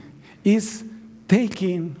king is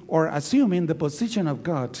taking or assuming the position of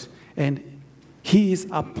God, and he is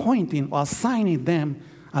appointing or assigning them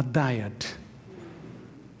a diet.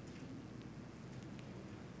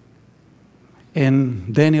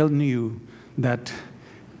 And Daniel knew that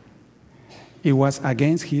it was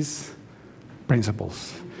against his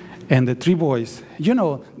principles. And the three boys, you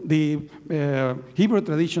know, the Hebrew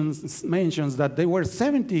tradition mentions that there were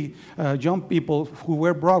 70 young people who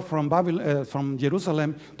were brought from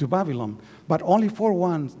Jerusalem to Babylon, but only 4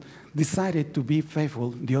 ones decided to be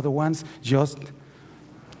faithful. The other ones just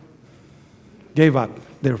gave up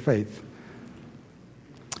their faith.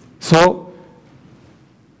 So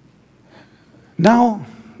now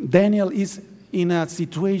Daniel is in a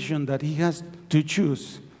situation that he has to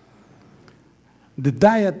choose the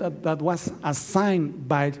diet that was assigned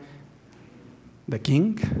by the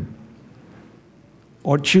king,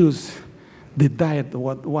 or choose the diet that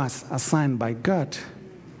was assigned by God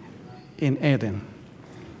in Eden.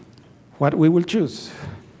 What we will choose.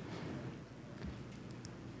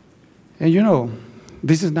 And you know,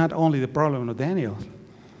 this is not only the problem of Daniel.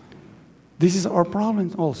 This is our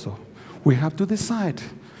problem also. we have to decide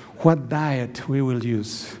what diet we will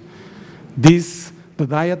use. The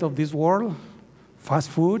diet of this world, fast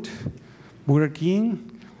food, Burger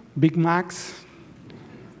King, Big Macs,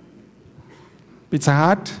 Pizza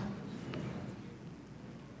Hut,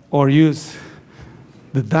 or use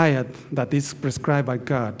the diet that is prescribed by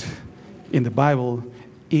God in the Bible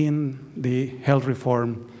in the health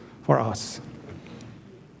reform for us.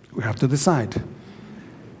 We have to decide.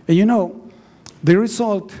 And you know, the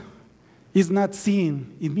result is not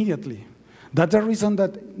seen immediately. That's the reason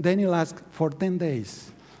that Daniel asked for 10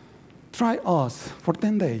 days. Try us for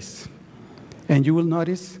 10 days, and you will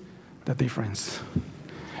notice the difference.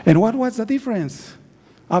 And what was the difference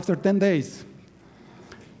after 10 days?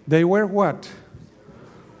 They were what?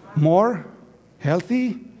 More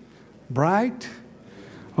healthy, bright.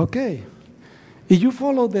 Okay. If you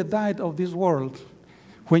follow the diet of this world,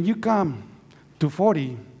 when you come to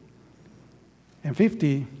 40 and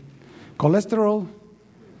 50, cholesterol,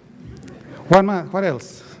 what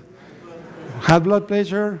else? High blood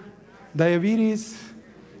pressure, diabetes,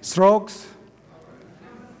 strokes.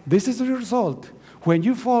 This is the result. When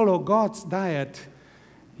you follow God's diet,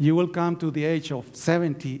 you will come to the age of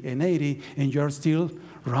 70 and 80, and you're still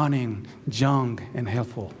running, young and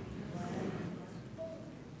healthful.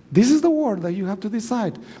 This is the word that you have to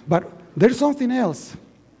decide. But there's something else.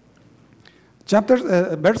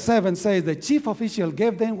 Verse 7 says, the chief official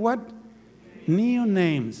gave them what? New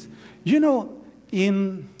names. You know,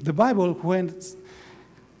 in the Bible, when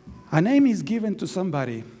a name is given to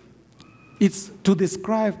somebody, it's to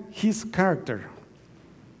describe his character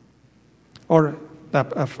or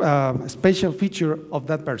a special feature of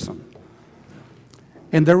that person.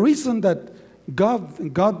 And the reason that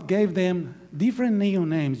God gave them different new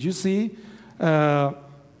names, you see,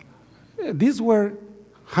 these were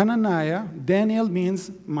Hananiah. Daniel means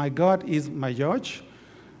my God is my judge.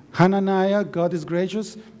 Hananiah, God is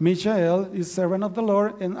gracious. Mishael is servant of the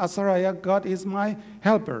Lord. And Azariah, God is my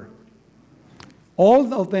helper.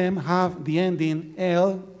 All of them have the ending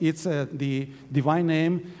El, it's the divine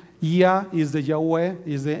name. Yah is the Yahweh,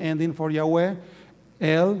 is the ending for Yahweh.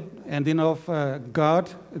 El, ending of God,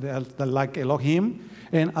 like Elohim.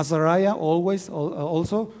 And Azariah always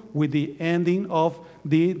also with the ending of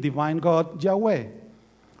the divine God, Yahweh.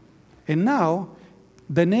 And now,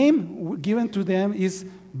 the name given to them is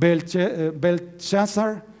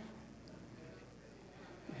Belteshazzar,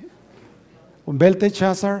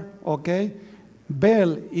 okay?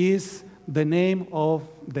 Bel is the name of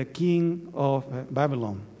the king of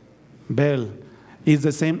Babylon. Bel is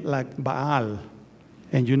the same like Baal,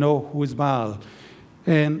 and you know who is Baal.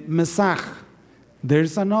 And Mesach,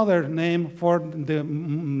 there's another name for the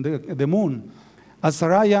moon.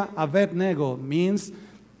 Azariah Abednego means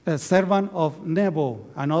a servant of Nebo,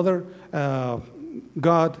 another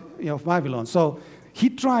god of Babylon. So he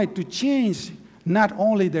tried to change not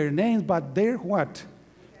only their names, but their what?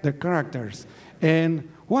 Their characters. And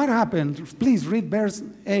what happened? Please read verse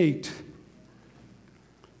 8.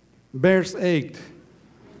 Verse 8.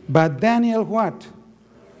 But Daniel what?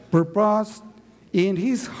 Purposed in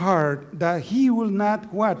his heart that he will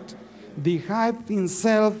not what? Hide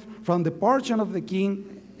himself from the portion of the king,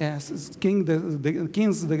 the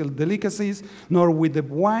king's delicacies, nor with the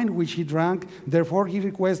wine which he drank. Therefore he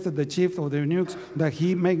requested the chief of the eunuchs that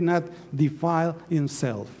he may not defile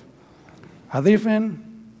himself. A different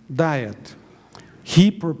diet.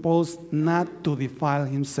 He proposed not to defile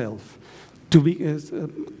himself, to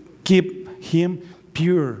keep him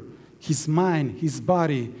pure, his mind, his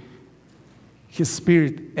body, his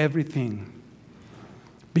spirit, everything.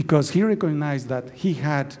 Because he recognized that he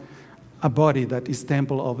had a body that is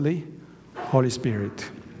temple of the Holy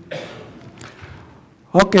Spirit.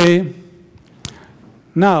 Okay.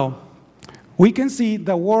 Now, we can see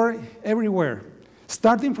the war everywhere.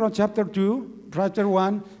 Starting from chapter 2, chapter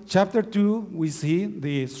 1, chapter 2, we see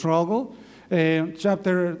the struggle.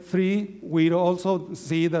 Chapter 3, we also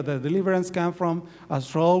see that the deliverance comes from a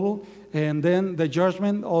struggle. And then the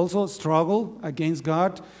judgment also struggle against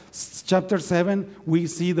God. Chapter 7, we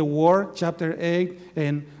see the war. Chapter 8,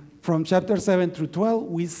 and from chapter 7 through 12,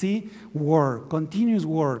 we see war, continuous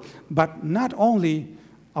war. But not only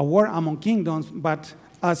a war among kingdoms, but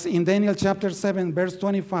as in Daniel chapter 7, verse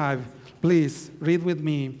 25, please read with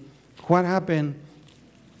me what happened,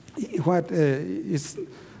 what is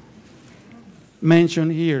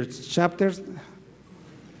mentioned here. Chapter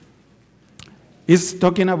is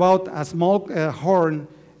talking about a small horn,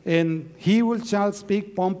 and he shall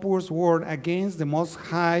speak pompous word against the Most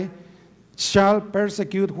High, shall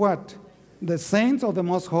persecute what? The saints of the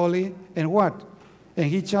Most Holy, and what? And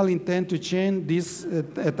he shall intend to change these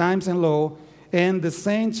times and law, and the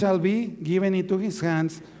saints shall be given into his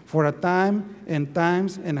hands for a time and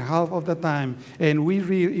times and half of the time. And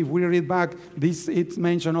if we read back, it's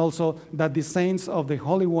mentioned also that the saints of the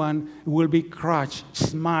Holy One will be crushed,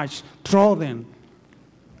 smashed, trodden.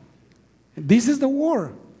 This is the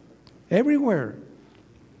war everywhere.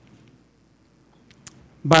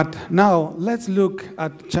 But now let's look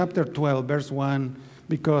at chapter 12, verse 1,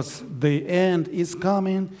 because the end is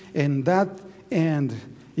coming, and that end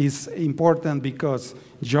is important because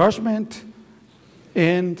judgment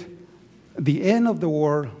and the end of the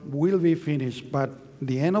world will be finished, but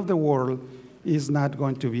the end of the world is not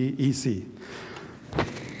going to be easy.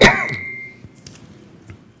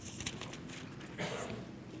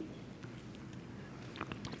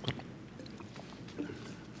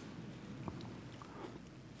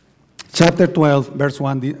 Chapter 12, verse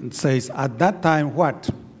 1 says, at that time what?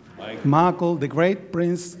 Michael, the great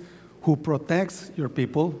prince who protects your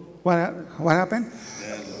people, what happened?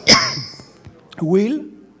 Will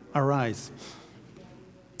arise.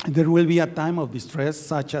 There will be a time of distress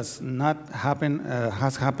such as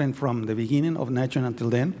has happened from the beginning of nation until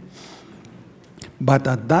then. But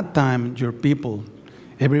at that time, your people,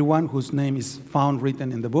 everyone whose name is found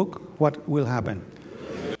written in the book, what will happen?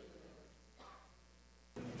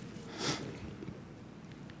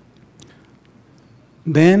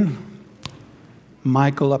 Then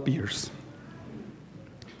Michael appears.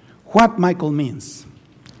 What Michael means?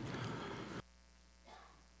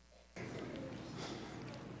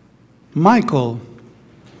 Michael,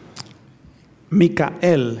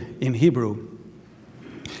 Mikael in Hebrew,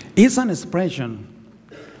 is an expression.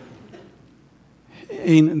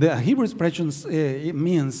 In the Hebrew expressions, it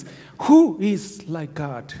means, who is like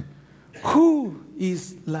God? Who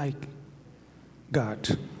is like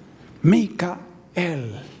God? Mikael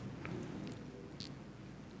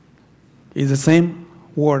is the same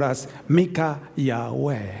word as Mika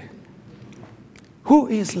Yahweh. Who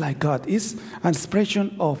is like God? Is an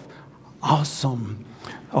expression of awesome,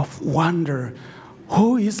 of wonder.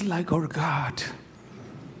 Who is like our God?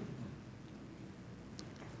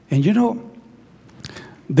 And you know,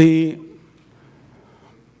 the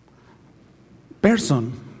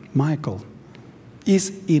person, Michael,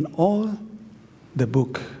 is in all the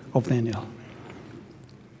book of Daniel.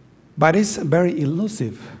 But it's very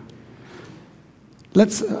elusive.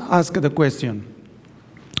 Let's ask the question,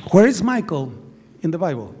 where is Michael in the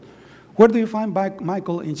Bible? Where do you find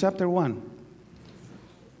Michael in chapter 1?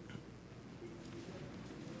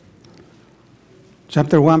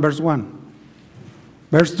 Chapter 1, verse 1.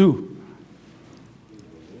 Verse 2.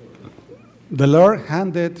 The Lord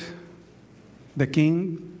handed the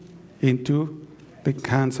king into the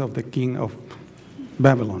hands of the king of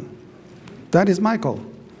Babylon. That is Michael.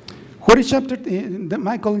 What is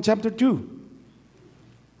Michael in chapter 2?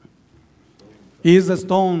 Is the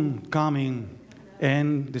stone coming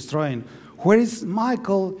and destroying? Where is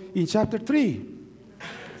Michael in chapter 3?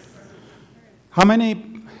 How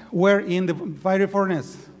many were in the fiery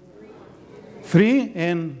furnace? 3,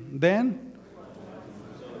 and then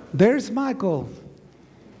there's Michael.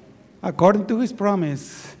 According to his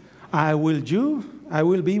promise, I will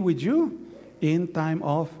be with you in time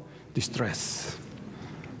of distress.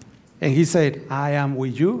 And he said, I am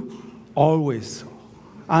with you always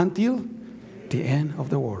until the end of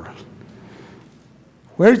the world.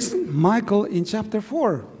 Where's Michael in chapter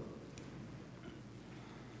 4?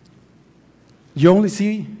 You only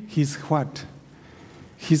see his what?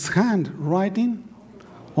 His hand writing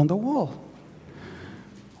on the wall.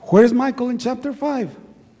 Where's Michael in chapter 5?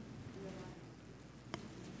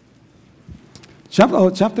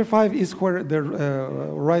 Chapter 5 is where they're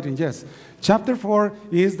writing, yes. Chapter 4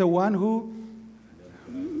 is the one who,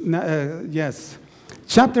 yes.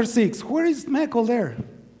 Chapter 6, where is Michael there?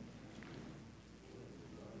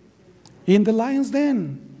 In the lion's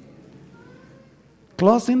den.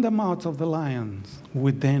 Closing the mouths of the lions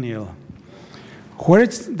with Daniel. Where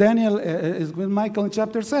is Daniel? Is with Michael in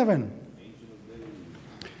chapter 7?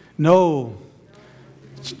 No.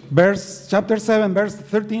 Chapter 7, verse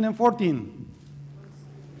 13 and 14.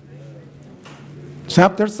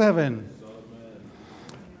 Chapter 7.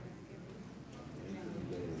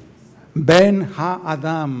 Ben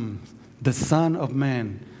Ha-Adam, the Son of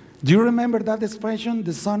Man. Do you remember that expression,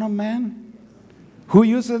 the Son of Man? Who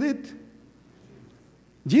used it?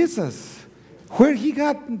 Jesus. Where he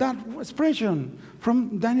got that expression?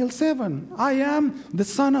 From Daniel 7. I am the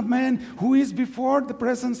Son of Man who is before the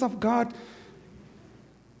presence of God,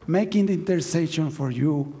 making the intercession for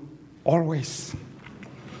you always.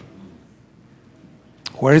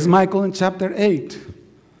 Where is Michael in chapter 8?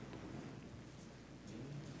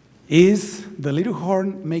 Is the little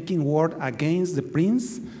horn making war against the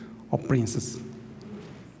prince or princess?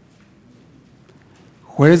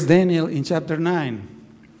 Where is Daniel in chapter 9?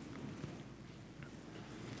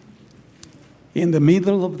 In the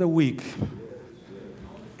middle of the week,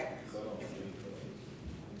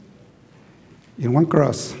 in one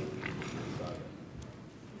cross,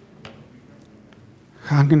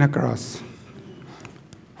 hanging across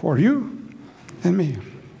for you and me.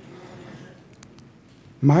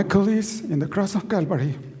 Michael is in the cross of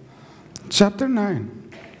Calvary, chapter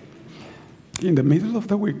 9, in the middle of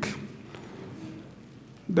the week.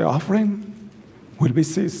 The offering will be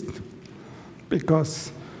ceased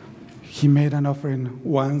because he made an offering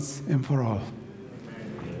once and for all.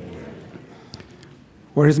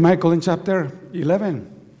 Where is Michael in chapter 11?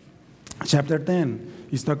 Chapter 10,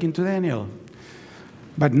 he's talking to Daniel.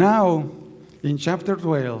 But now, in chapter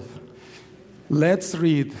 12, let's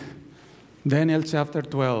read Daniel chapter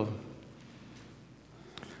 12.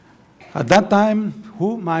 At that time,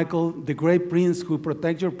 who, Michael, the great prince who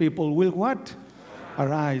protects your people, will what?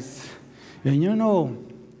 Arise. And you know,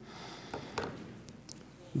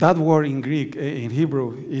 that word in Greek, in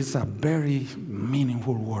Hebrew, is a very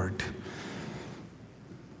meaningful word.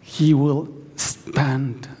 He will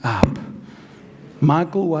stand up.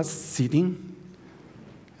 Michael was sitting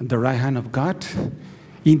at the right hand of God,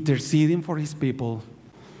 interceding for his people.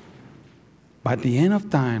 But at the end of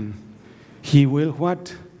time, he will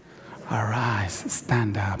what? Arise,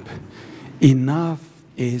 stand up. Enough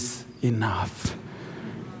is enough.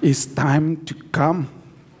 It's time to come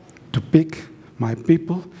to pick my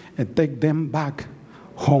people and take them back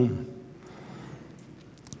home.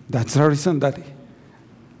 That's the reason that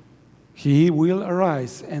he will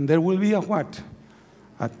arise, and there will be a what?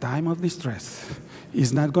 A time of distress.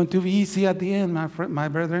 It's not going to be easy at the end, my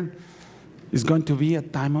brethren. It's going to be a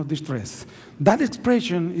time of distress. That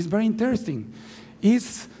expression is very interesting.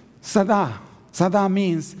 It's Sada. Sada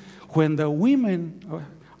means when the women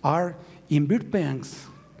are in birth pangs,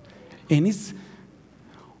 and it's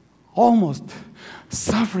almost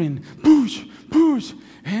suffering, push,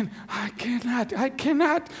 and I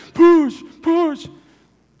cannot, push,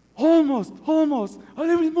 almost, a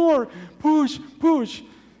little bit more, push.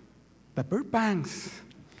 The birth pangs,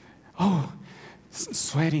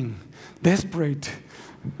 sweating, desperate,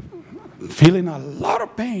 feeling a lot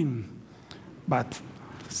of pain, but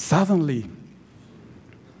suddenly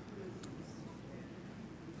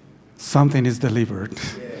something is delivered.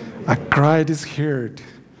 A cry is heard.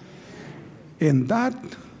 And that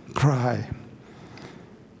cry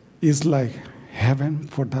is like heaven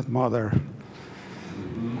for that mother.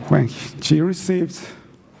 When she receives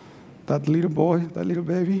that little boy, that little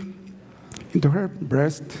baby, into her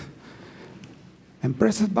breast and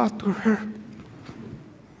presses it back to her,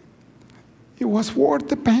 it was worth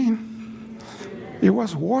the pain. It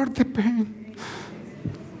was worth the pain.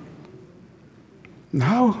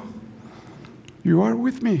 Now, you are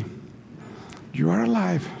with me. You are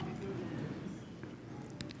alive.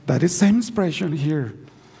 That is the same expression here.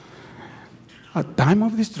 A time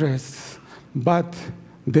of distress, but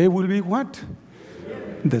they will be what?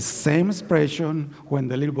 The same expression when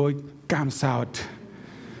the little boy comes out.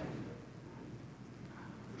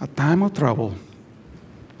 A time of trouble.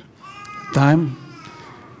 Time.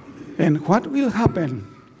 And what will happen?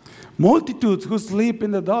 Multitudes who sleep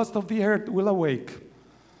in the dust of the earth will awake.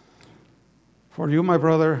 For you, my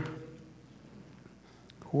brother,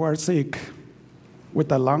 who are sick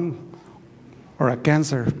with a lung or a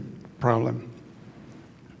cancer problem.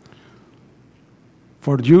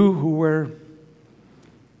 For you who were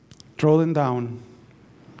trodden down,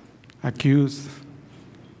 accused,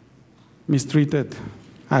 mistreated,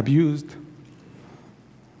 abused.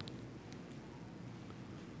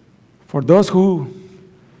 For those who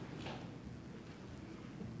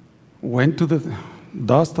went to the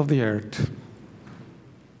dust of the earth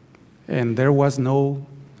and there was no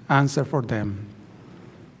answer for them.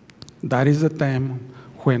 That is the time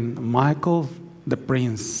when Michael, the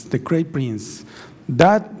prince, the great prince,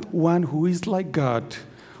 that one who is like God,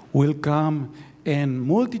 will come, and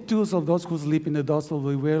multitudes of those who sleep in the dust of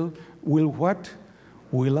the world will what?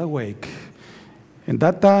 Will awake. And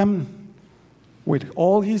that time, with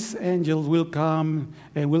all his angels will come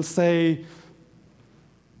and will say,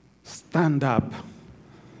 stand up.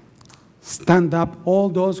 Stand up, all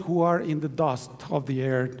those who are in the dust of the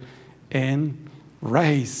earth, and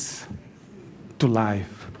rise to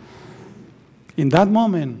life. In that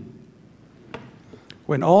moment,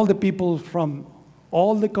 when all the people from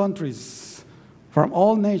all the countries, from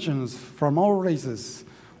all nations, from all races,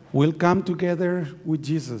 will come together with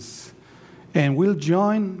Jesus and will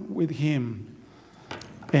join with him,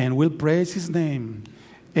 and we'll praise his name.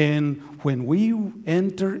 And when we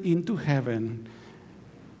enter into heaven,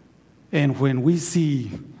 and when we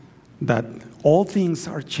see that all things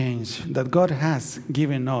are changed, that God has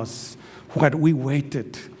given us what we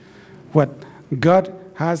waited, what God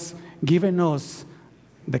has given us,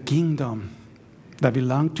 the kingdom that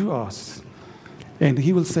belongs to us. And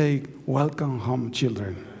he will say, welcome home,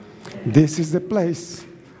 children. This is the place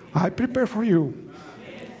I prepare for you.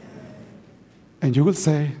 And you will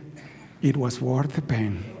say, it was worth the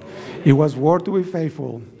pain. It was worth to be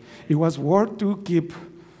faithful. It was worth to keep,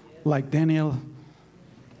 like Daniel,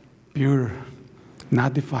 pure,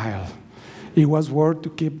 not defiled. It was worth to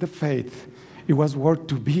keep the faith. It was worth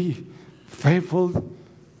to be faithful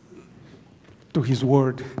to his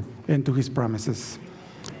word and to his promises.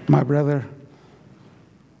 My brother,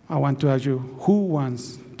 I want to ask you, who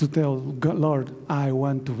wants to tell God, Lord, I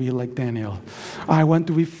want to be like Daniel. I want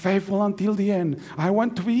to be faithful until the end. I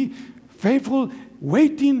want to be faithful,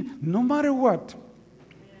 waiting no matter what.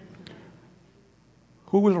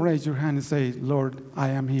 Who will raise your hand and say, Lord, I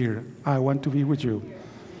am here. I want to be with you.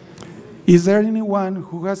 Is there anyone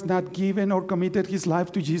who has not given or committed his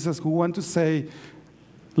life to Jesus who wants to say,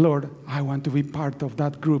 Lord, I want to be part of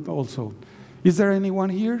that group also? Is there anyone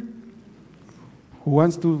here who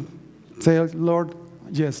wants to say, Lord,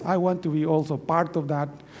 yes, I want to be also part of that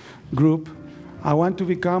group. I want to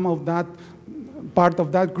become of that part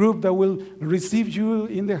of that group that will receive you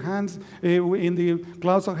in the hands, in the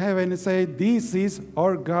clouds of heaven, and say, this is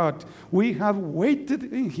our God. We have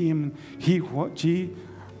waited in him.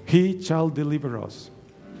 He shall deliver us.